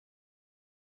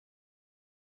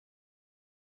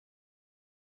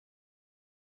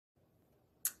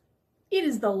It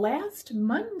is the last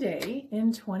Monday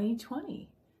in 2020.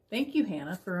 Thank you,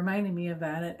 Hannah, for reminding me of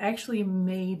that. It actually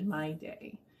made my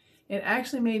day. It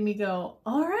actually made me go,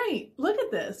 all right, look at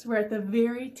this. We're at the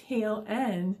very tail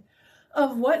end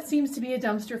of what seems to be a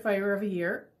dumpster fire of a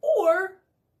year, or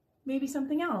maybe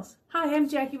something else. Hi, I'm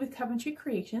Jackie with Coventry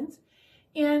Creations,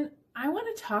 and I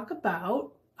want to talk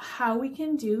about how we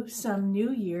can do some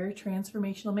New Year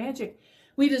transformational magic.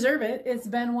 We deserve it. It's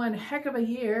been one heck of a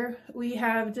year. We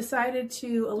have decided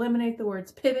to eliminate the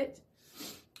words pivot,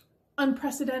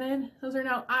 unprecedented. Those are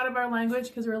now out of our language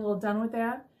because we're a little done with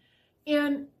that.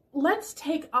 And let's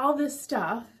take all this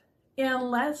stuff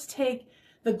and let's take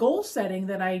the goal setting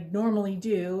that I normally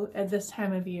do at this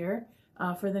time of year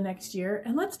for the next year,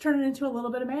 and let's turn it into a little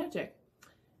bit of magic.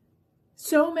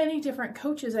 So many different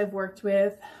coaches I've worked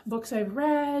with, books I've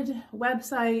read,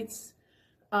 websites,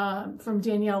 from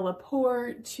Danielle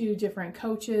Laporte to different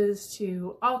coaches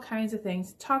to all kinds of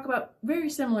things, talk about very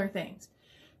similar things.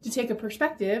 To take a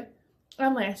perspective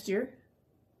on last year,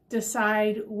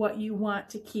 decide what you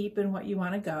want to keep and what you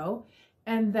want to go,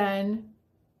 and then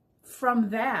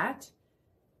from that,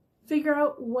 figure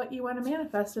out what you want to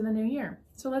manifest in the new year.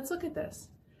 So let's look at this.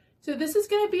 So this is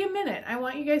going to be a minute. I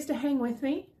want you guys to hang with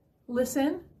me,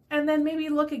 listen, and then maybe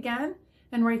look again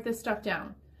and write this stuff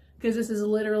down, because this is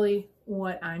literally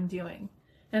what I'm doing.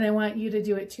 And I want you to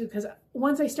do it too, because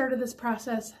once I started this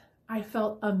process, I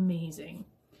felt amazing.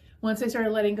 Once I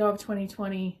started letting go of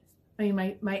 2020, I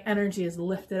mean, my energy is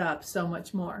lifted up so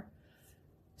much more.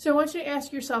 So I want you to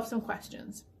ask yourself some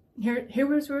questions.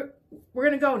 Here's where we're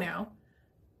going to go now.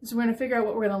 So we're going to figure out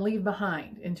what we're going to leave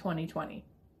behind in 2020.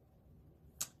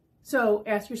 So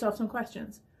ask yourself some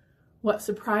questions. What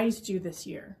surprised you this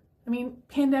year? I mean,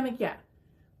 pandemic, yeah.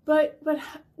 But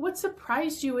what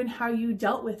surprised you in how you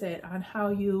dealt with it, on how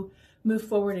you move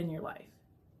forward in your life?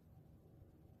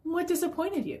 What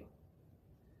disappointed you?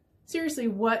 Seriously,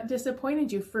 what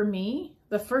disappointed you? For me,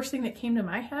 the first thing that came to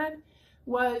my head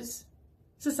was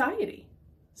society.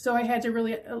 So I had to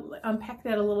really unpack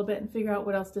that a little bit and figure out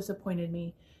what else disappointed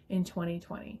me in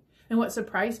 2020. And what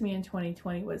surprised me in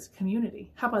 2020 was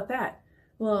community. How about that?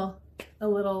 Well, a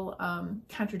little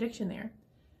contradiction there.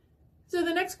 So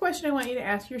the next question I want you to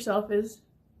ask yourself is,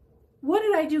 what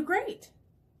did I do great?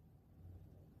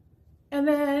 And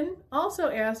then also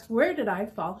ask, where did I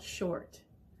fall short?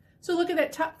 So look at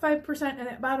that top 5% and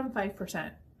that bottom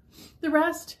 5%. The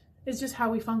rest is just how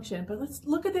we function, but let's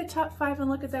look at that top 5 and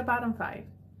look at that bottom 5.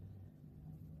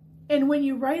 And when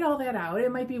you write all that out, it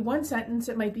might be one sentence,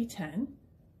 it might be 10.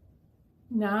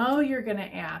 Now you're going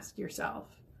to ask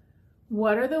yourself,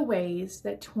 what are the ways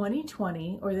that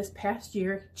 2020 or this past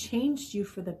year changed you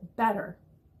for the better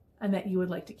and that you would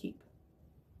like to keep?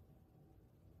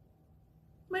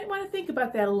 You might want to think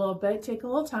about that a little bit, take a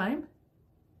little time,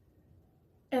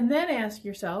 and then ask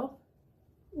yourself,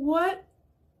 what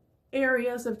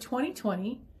areas of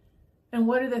 2020 and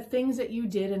what are the things that you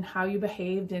did and how you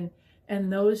behaved and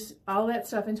all that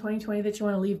stuff in 2020 that you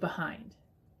want to leave behind?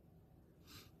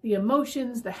 The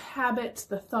emotions, the habits,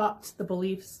 the thoughts, the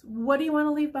beliefs. What do you want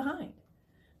to leave behind?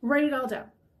 Write it all down.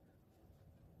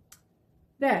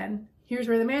 Then, here's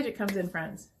where the magic comes in,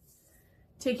 friends.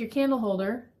 Take your candle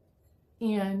holder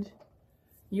and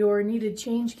your needed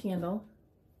change candle.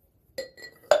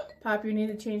 Pop your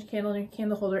needed change candle in your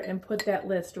candle holder and put that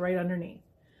list right underneath.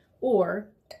 Or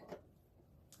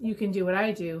you can do what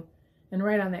I do and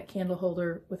write on that candle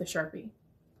holder with a Sharpie.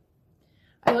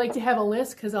 I like to have a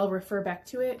list because I'll refer back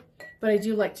to it, but I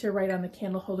do like to write on the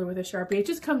candle holder with a Sharpie. It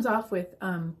just comes off with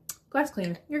glass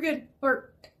cleaner. You're good.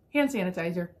 Or hand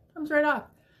sanitizer. Comes right off.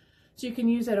 So you can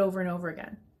use that over and over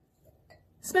again.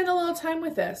 Spend a little time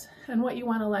with this and what you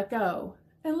want to let go.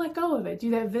 And let go of it. Do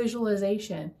that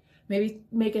visualization. Maybe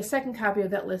make a second copy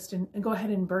of that list and go ahead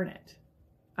and burn it.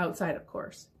 Outside, of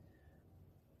course.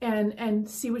 And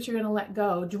see what you're going to let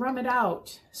go. Drum it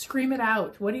out. Scream it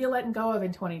out. What are you letting go of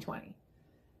in 2020?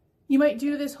 You might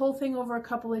do this whole thing over a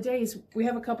couple of days. We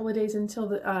have a couple of days until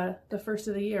the first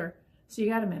of the year, so you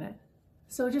got a minute.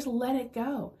 So just let it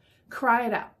go. Cry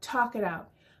it out. Talk it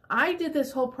out. I did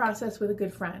this whole process with a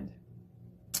good friend,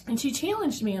 and she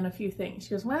challenged me on a few things. She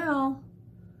goes, well,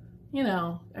 you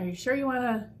know, are you sure you want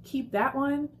to keep that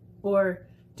one? Or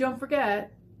don't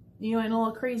forget, you went a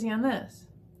little crazy on this.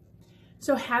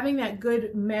 So having that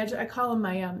good magic, I call them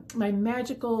my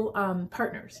magical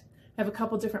partners. I have a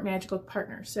couple different magical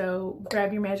partners. So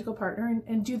grab your magical partner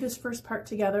and do this first part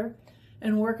together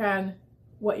and work on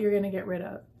what you're going to get rid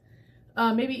of.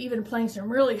 Maybe even playing some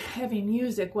really heavy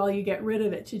music while you get rid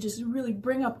of it to just really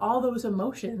bring up all those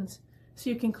emotions so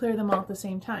you can clear them all at the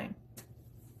same time.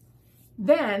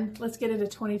 Then let's get into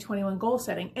 2021 goal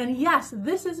setting. And yes,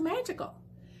 this is magical.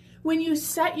 When you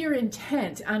set your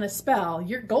intent on a spell,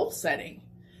 you're goal setting.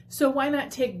 So why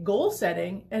not take goal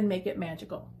setting and make it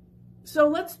magical? So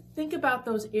let's think about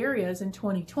those areas in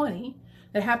 2020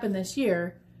 that happened this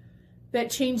year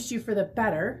that changed you for the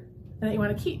better and that you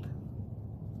want to keep.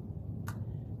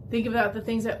 Think about the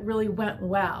things that really went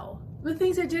well, the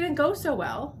things that didn't go so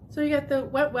well. So you got the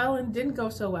went well and didn't go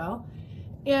so well,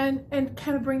 and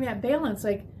kind of bring that balance.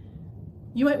 Like,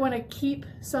 you might want to keep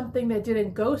something that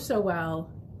didn't go so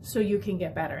well so you can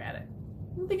get better at it.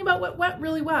 And think about what went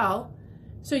really well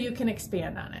so you can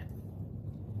expand on it.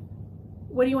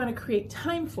 What do you want to create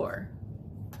time for?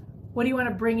 What do you want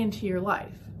to bring into your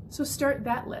life? So start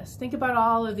that list. Think about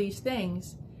all of these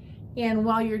things. And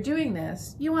while you're doing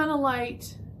this, you want to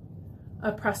light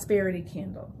a prosperity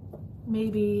candle,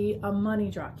 maybe a money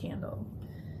draw candle,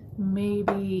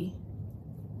 maybe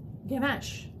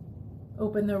Ganesh,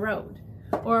 open the road,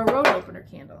 or a road opener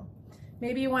candle.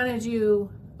 Maybe you want to do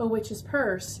a witch's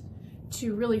purse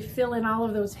to really fill in all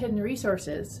of those hidden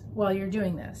resources while you're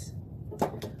doing this.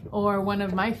 Or one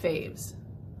of my faves,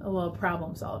 a little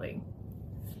problem solving.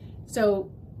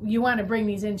 So you want to bring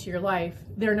these into your life.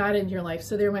 They're not in your life,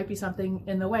 so there might be something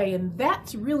in the way. And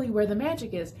that's really where the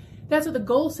magic is. That's what the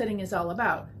goal setting is all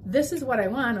about. This is what I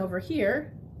want over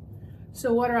here.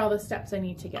 So what are all the steps I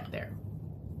need to get there?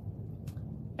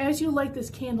 As you light this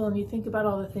candle and you think about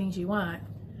all the things you want,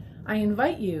 I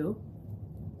invite you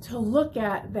to look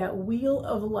at that wheel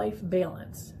of life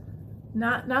balance.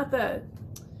 Not the,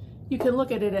 you can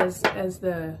look at it as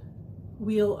the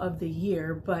wheel of the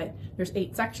year, but there's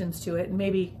 8 sections to it, and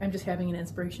maybe I'm just having an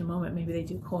inspiration moment, maybe they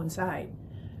do coincide.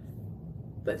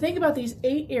 But think about these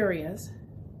 8 areas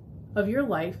of your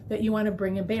life that you want to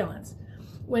bring in balance.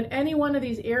 When any one of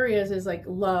these areas is like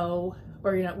low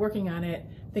or you're not working on it,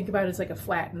 think about it as like a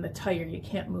flat in the tire. You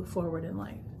can't move forward in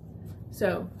life.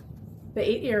 So the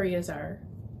 8 areas are,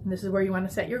 and this is where you want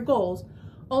to set your goals,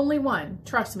 only one.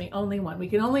 Trust me, only one. We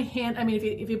can only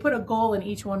if you put a goal in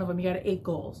each one of them, you got 8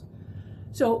 goals.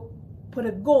 So put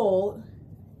a goal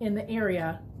in the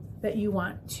area that you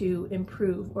want to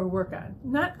improve or work on.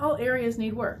 Not all areas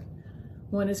need work.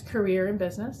 One is career and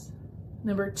business.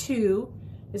 Number 2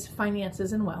 is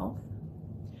finances and wealth.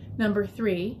 Number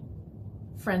 3,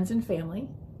 friends and family.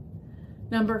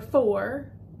 Number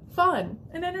 4, fun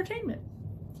and entertainment.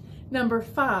 Number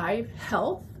 5,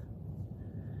 health.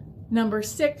 Number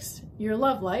 6, your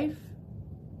love life.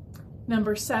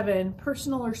 Number 7,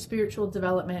 personal or spiritual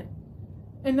development.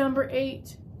 And number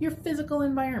 8, your physical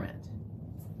environment.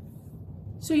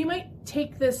 So you might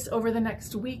take this over the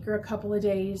next week or a couple of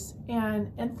days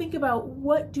and think about,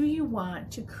 what do you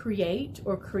want to create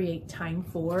or create time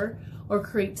for or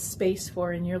create space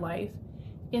for in your life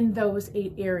in those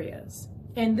 8 areas.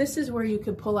 And this is where you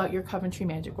could pull out your Coventry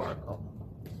Magic Oracle.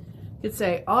 You could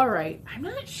say, all right, I'm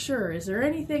not sure. Is there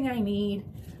anything I need?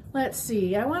 Let's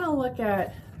see. I want to look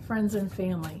at friends and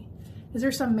family. Is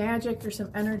there some magic or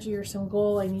some energy or some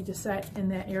goal I need to set in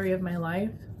that area of my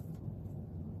life?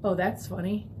 Oh, that's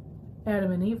funny.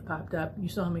 Adam and Eve popped up. You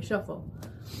saw me shuffle.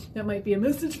 That might be a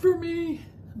message for me.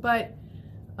 But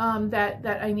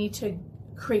that I need to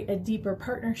create a deeper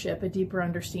partnership, a deeper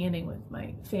understanding with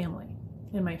my family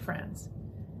and my friends.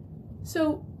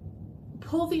 So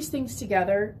pull these things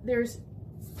together. There's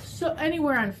so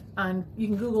anywhere on you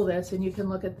can Google this and you can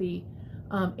look at the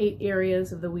 8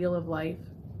 areas of the Wheel of Life.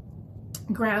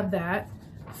 Grab that,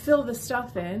 fill the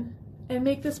stuff in, and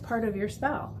make this part of your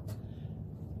spell.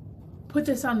 Put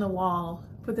this on the wall,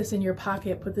 put this in your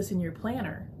pocket, put this in your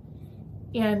planner.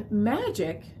 And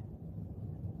magic,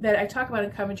 that I talk about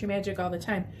in Coventry Magic all the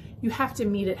time, you have to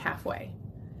meet it halfway.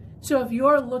 So if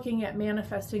you're looking at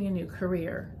manifesting a new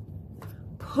career,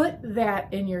 put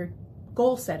that in your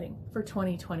goal setting for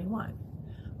 2021.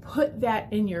 Put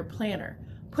that in your planner.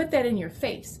 Put that in your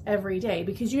face every day,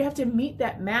 because you have to meet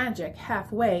that magic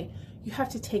halfway. You have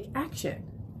to take action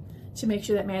to make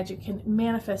sure that magic can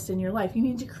manifest in your life. You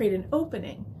need to create an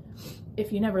opening.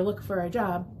 If you never look for a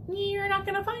job, you're not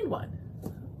going to find one.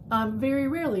 Very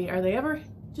rarely are they ever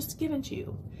just given to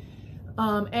you.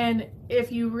 And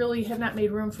if you really have not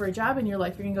made room for a job in your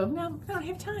life, you're going to go, no, I don't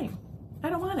have time. I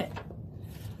don't want it.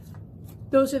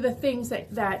 Those are the things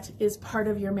that is part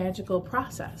of your magical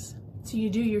process. So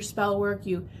you do your spell work,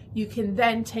 you can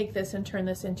then take this and turn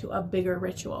this into a bigger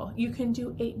ritual. You can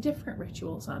do 8 different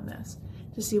rituals on this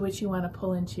to see what you want to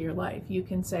pull into your life. You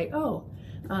can say, oh,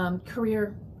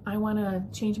 career, I want to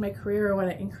change my career, I want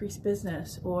to increase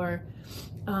business, or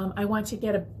I want to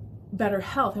get better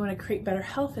health. I want to create better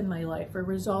health in my life or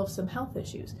resolve some health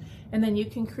issues. And then you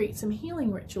can create some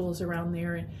healing rituals around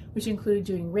there, which include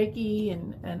doing Reiki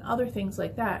and other things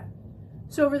like that.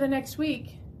 So over the next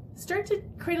week, start to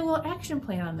create a little action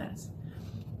plan on this.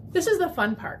 This is the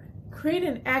fun part. Create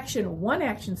one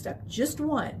action step, just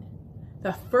one.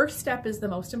 The first step is the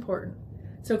most important.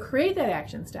 So create that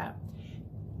action step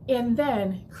and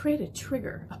then create a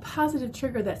trigger, a positive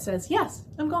trigger that says, yes,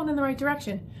 I'm going in the right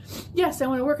direction. Yes, I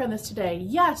want to work on this today.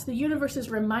 Yes, the universe is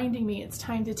reminding me it's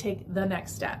time to take the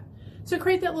next step. So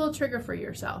create that little trigger for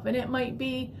yourself. And it might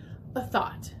be a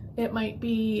thought. It might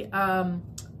be every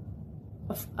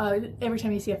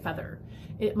time you see a feather.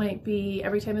 It might be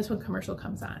every time this one commercial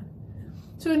comes on.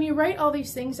 So when you write all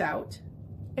these things out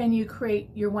and you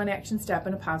create your one action step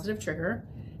and a positive trigger,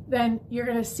 then you're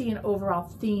going to see an overall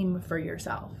theme for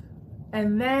yourself.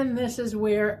 And then this is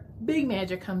where big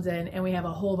magic comes in and we have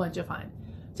a whole bunch of fun.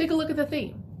 Take a look at the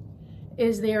theme.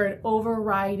 Is there an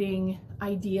overriding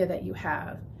idea that you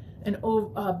have? An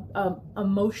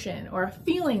emotion or a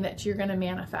feeling that you're going to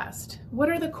manifest? What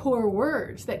are the core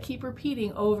words that keep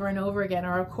repeating over and over again,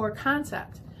 or a core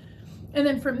concept? And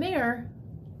then from there,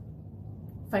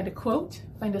 find a quote,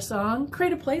 find a song,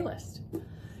 create a playlist,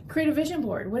 create a vision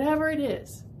board, whatever it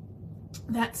is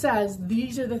that says,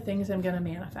 these are the things I'm going to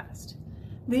manifest.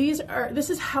 This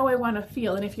is how I want to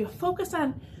feel. And if you focus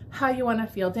on how you want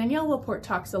to feel, Danielle Laporte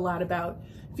talks a lot about,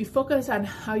 if you focus on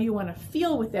how you want to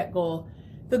feel with that goal,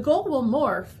 the goal will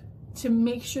morph to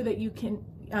make sure that you can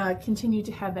continue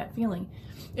to have that feeling.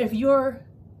 If you're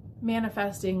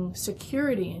manifesting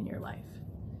security in your life,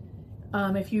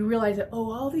 if you realize that,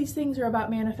 oh, all these things are about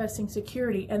manifesting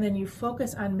security, and then you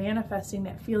focus on manifesting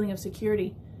that feeling of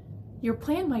security, your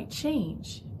plan might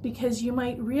change, because you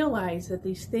might realize that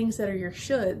these things that are your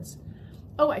shoulds,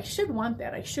 oh, I should want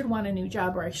that, I should want a new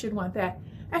job, or I should want that,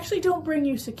 actually don't bring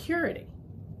you security.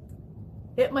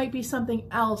 It might be something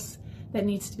else that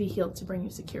needs to be healed to bring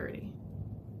you security.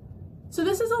 So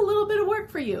this is a little bit of work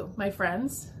for you, my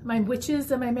friends, my witches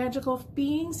and my magical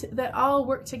beings that all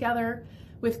work together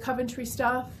with Coventry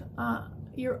stuff.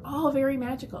 You're all very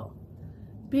magical.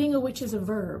 Being a witch is a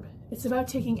verb. It's about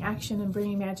taking action and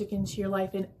bringing magic into your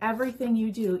life in everything you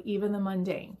do, even the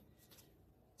mundane.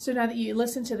 So now that you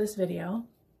listen to this video,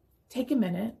 take a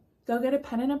minute, go get a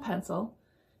pen and a pencil,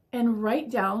 and write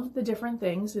down the different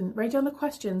things and write down the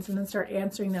questions and then start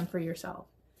answering them for yourself.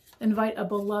 Invite a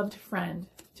beloved friend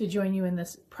to join you in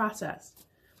this process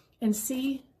and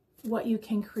see what you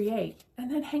can create,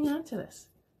 and then hang on to this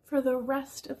for the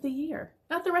rest of the year.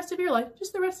 Not the rest of your life,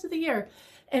 just the rest of the year.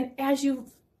 And as you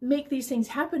make these things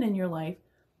happen in your life,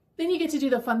 then you get to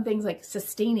do the fun things like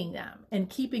sustaining them and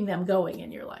keeping them going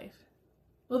in your life.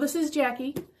 Well, this is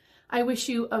Jackie. I wish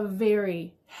you a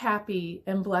very happy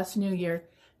and blessed new year.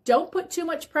 Don't put too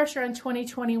much pressure on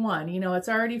 2021. You know, it's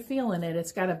already feeling it.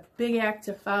 It's got a big act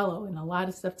to follow and a lot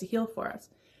of stuff to heal for us.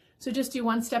 So just do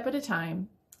one step at a time.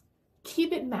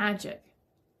 Keep it magic.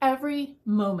 Every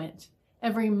moment,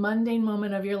 every mundane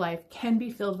moment of your life can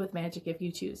be filled with magic if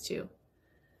you choose to.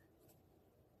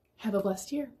 Have a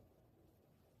blessed year.